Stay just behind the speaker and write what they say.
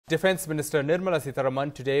Defence Minister Nirmala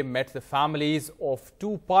Sitharaman today met the families of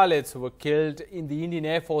two pilots who were killed in the Indian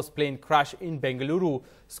Air Force plane crash in Bengaluru.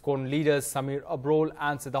 Squadron leaders Samir, Abrol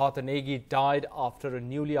and Siddhartha Negi died after a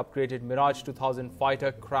newly upgraded Mirage 2000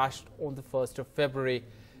 fighter crashed on the 1st of February.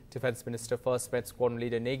 Defence Minister first met Squadron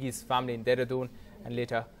leader Negi's family in Dehradun and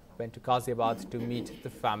later went to Ghaziabad to meet the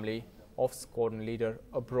family of Squadron leader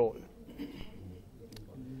Abrol.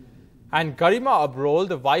 And Garima Abrol,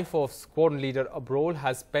 the wife of Squadron leader Abrol,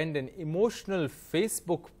 has penned an emotional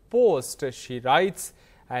Facebook post. She writes,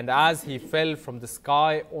 "And as he fell from the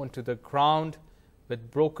sky onto the ground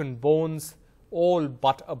with broken bones, all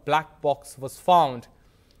but a black box was found.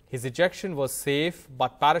 His ejection was safe,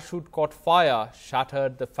 but parachute caught fire,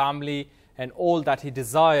 shattered the family and all that he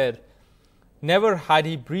desired. Never had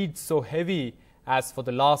he breathed so heavy as for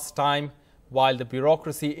the last time, while the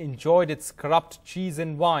bureaucracy enjoyed its corrupt cheese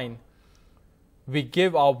and wine. We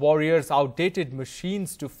give our warriors outdated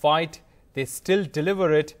machines to fight. They still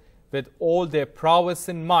deliver it with all their prowess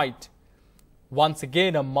and might. Once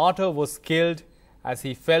again, a martyr was killed as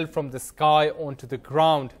he fell from the sky onto the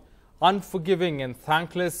ground. Unforgiving and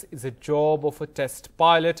thankless is the job of a test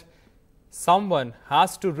pilot. Someone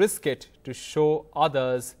has to risk it to show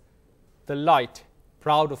others the light.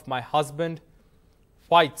 Proud of my husband.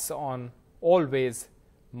 Fights on always,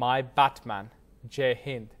 my Batman. Jai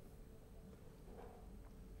Hind."